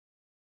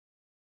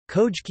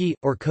Khojki,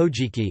 or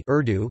Khojiki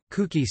Urdu,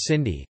 Kuki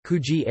Sindhi,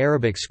 Kuji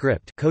Arabic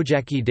script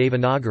Khojaki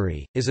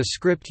Devanagari, is a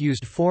script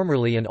used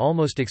formerly and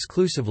almost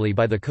exclusively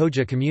by the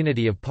Khoja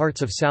community of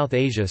parts of South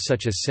Asia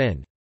such as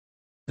Sindh.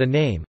 The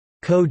name,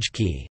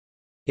 Khojki,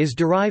 is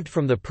derived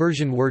from the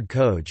Persian word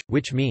khoj,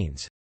 which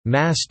means,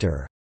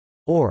 master,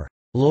 or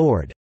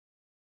lord.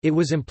 It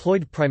was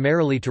employed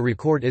primarily to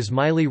record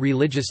Ismaili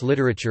religious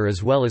literature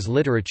as well as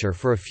literature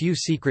for a few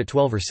secret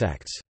Twelver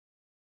sects.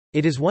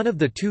 It is one of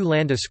the two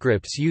Landa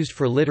scripts used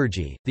for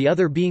liturgy, the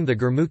other being the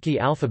Gurmukhi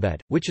alphabet,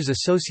 which is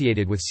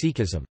associated with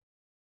Sikhism.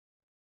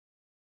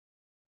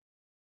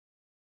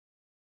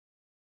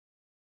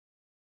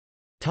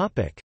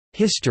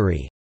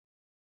 History.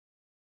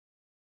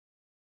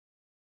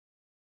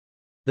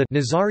 The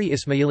Nizari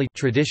Ismaili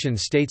tradition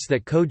states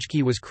that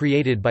Khojki was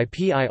created by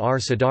Pir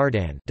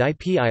Sadardin,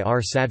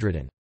 Pir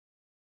Sadruddin.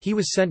 He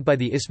was sent by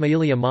the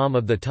Ismaili Imam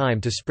of the time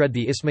to spread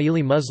the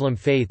Ismaili Muslim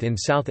faith in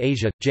South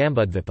Asia,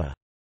 Jambudvipa.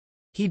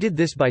 He did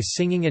this by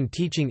singing and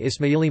teaching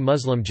Ismaili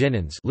Muslim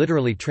jinans,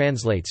 literally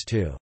translates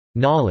to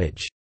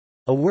knowledge,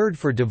 a word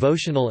for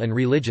devotional and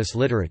religious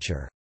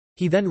literature.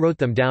 He then wrote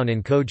them down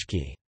in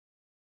Khojki.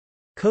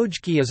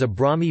 Khojki is a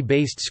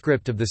Brahmi-based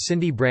script of the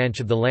Sindhi branch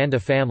of the Landa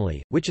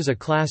family, which is a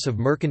class of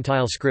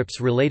mercantile scripts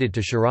related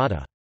to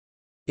Sharada.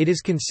 It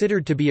is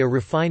considered to be a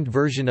refined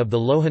version of the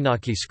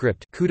Lohanaki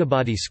script,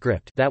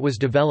 that was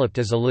developed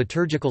as a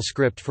liturgical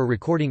script for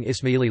recording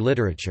Ismaili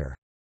literature.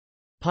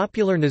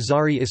 Popular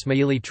Nizari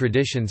Ismaili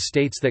tradition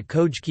states that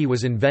Khojki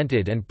was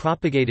invented and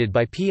propagated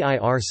by Pir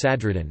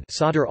Sadruddin,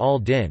 Sadr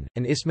al-Din,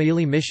 an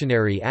Ismaili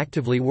missionary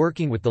actively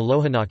working with the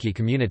Lohanaki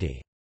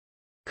community.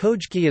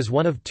 Khojki is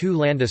one of two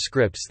Landa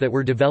scripts that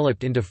were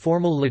developed into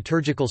formal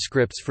liturgical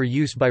scripts for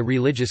use by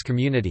religious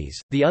communities,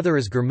 the other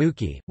is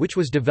Gurmukhi, which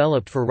was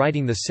developed for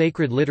writing the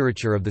sacred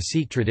literature of the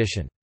Sikh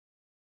tradition.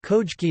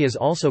 Khojki is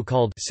also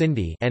called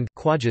Sindhi and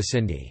Khwaja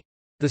Sindhi.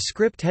 The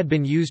script had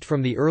been used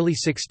from the early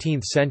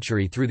 16th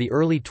century through the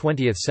early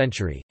 20th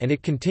century, and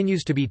it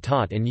continues to be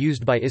taught and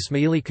used by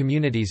Ismaili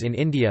communities in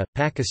India,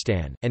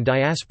 Pakistan, and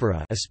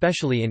diaspora,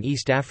 especially in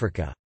East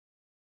Africa.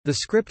 The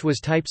script was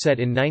typeset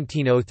in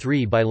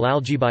 1903 by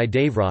Laljibai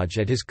Devraj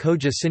at his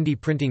Khoja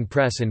Sindhi printing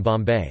press in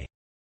Bombay.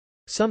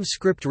 Some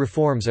script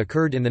reforms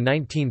occurred in the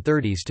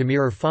 1930s to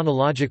mirror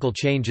phonological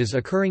changes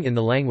occurring in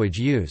the language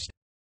used.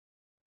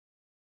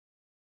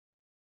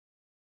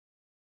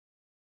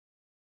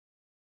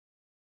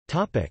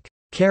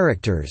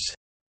 Characters.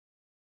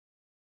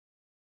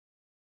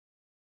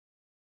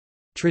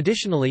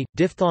 Traditionally,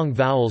 diphthong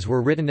vowels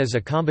were written as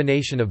a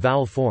combination of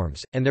vowel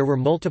forms, and there were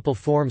multiple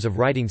forms of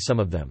writing some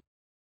of them.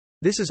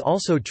 This is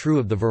also true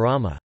of the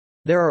Virama.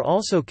 There are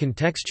also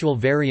contextual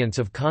variants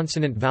of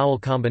consonant-vowel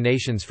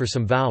combinations for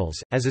some vowels,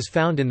 as is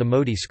found in the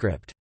Modi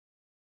script.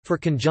 For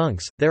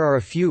conjuncts, there are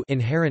a few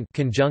inherent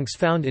conjuncts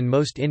found in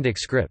most Indic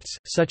scripts,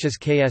 such as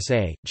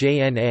Ksa,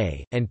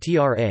 Jna, and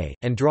Tra,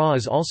 and Dra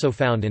is also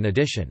found in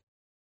addition.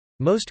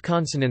 Most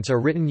consonants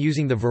are written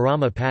using the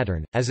Virama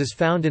pattern, as is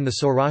found in the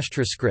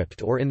Saurashtra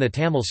script or in the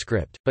Tamil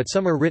script, but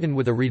some are written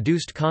with a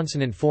reduced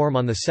consonant form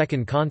on the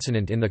second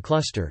consonant in the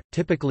cluster,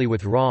 typically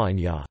with Ra and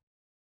Ya.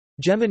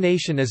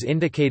 Gemination is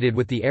indicated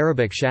with the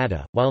Arabic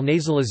shadda, while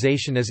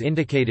nasalization is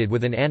indicated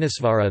with an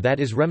anusvara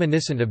that is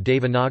reminiscent of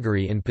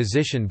Devanagari in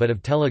position but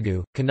of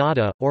Telugu,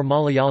 Kannada, or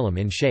Malayalam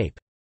in shape.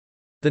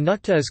 The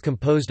nukta is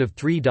composed of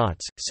 3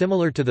 dots,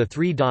 similar to the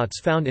 3 dots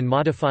found in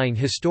modifying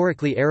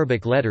historically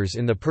Arabic letters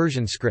in the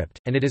Persian script,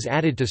 and it is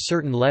added to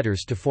certain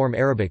letters to form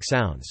Arabic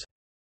sounds.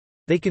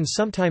 They can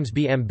sometimes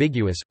be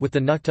ambiguous, with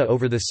the nukta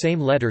over the same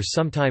letters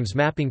sometimes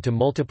mapping to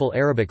multiple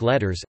Arabic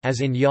letters,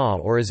 as in Ya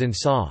or as in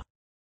Sa.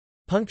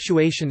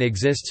 Punctuation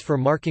exists for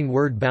marking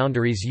word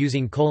boundaries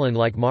using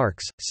colon-like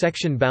marks,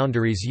 section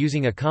boundaries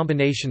using a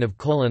combination of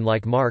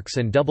colon-like marks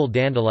and double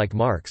danda-like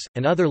marks,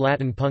 and other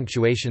Latin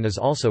punctuation is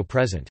also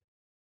present.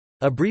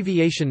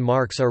 Abbreviation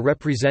marks are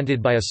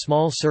represented by a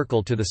small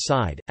circle to the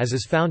side, as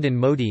is found in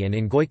Modi and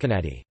in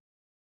Goikanadi.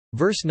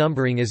 Verse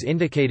numbering is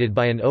indicated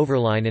by an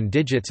overline, and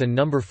digits and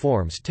number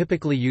forms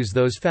typically use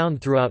those found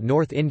throughout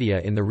North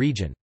India in the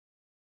region.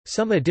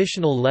 Some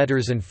additional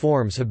letters and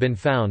forms have been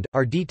found,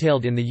 are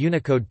detailed in the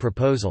Unicode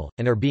proposal,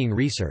 and are being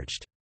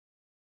researched.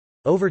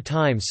 Over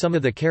time some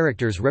of the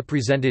characters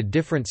represented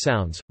different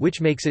sounds, which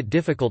makes it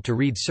difficult to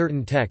read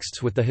certain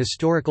texts with the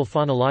historical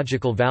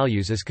phonological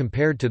values as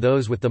compared to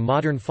those with the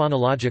modern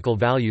phonological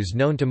values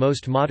known to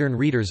most modern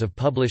readers of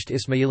published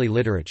Ismaili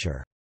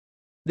literature.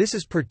 This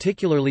is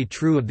particularly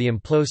true of the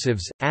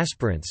implosives,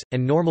 aspirants,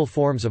 and normal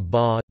forms of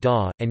ba,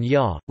 da, and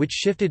ya, which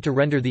shifted to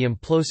render the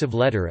implosive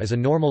letter as a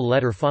normal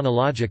letter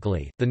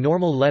phonologically, the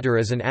normal letter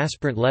as an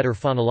aspirant letter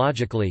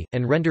phonologically,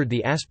 and rendered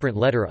the aspirant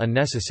letter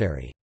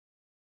unnecessary.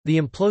 The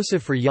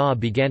implosive for ya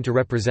began to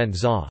represent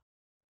za.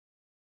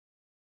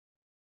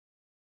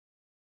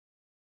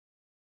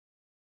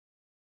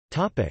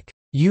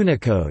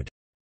 Unicode.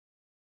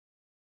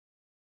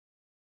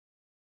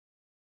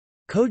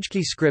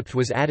 Khojki script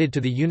was added to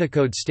the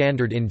Unicode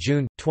standard in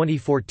June,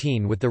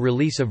 2014 with the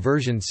release of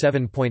version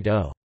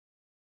 7.0.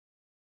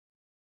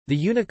 The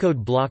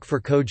Unicode block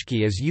for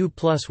Khojki is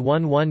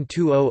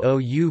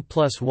U+11200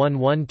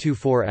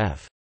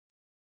 U+1124F.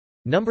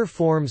 Number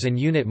forms and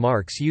unit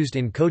marks used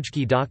in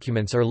Khojki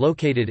documents are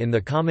located in the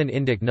Common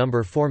Indic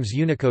Number Forms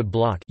Unicode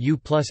block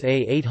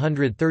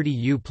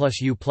U+A830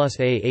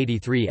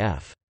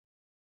 U+A83F.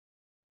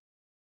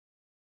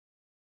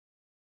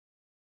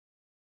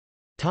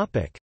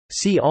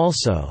 See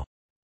also: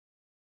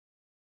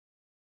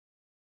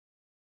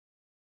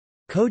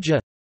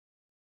 Khoja,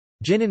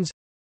 Jinnans,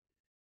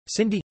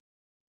 Sindhi,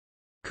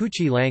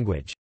 Kuchi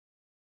language.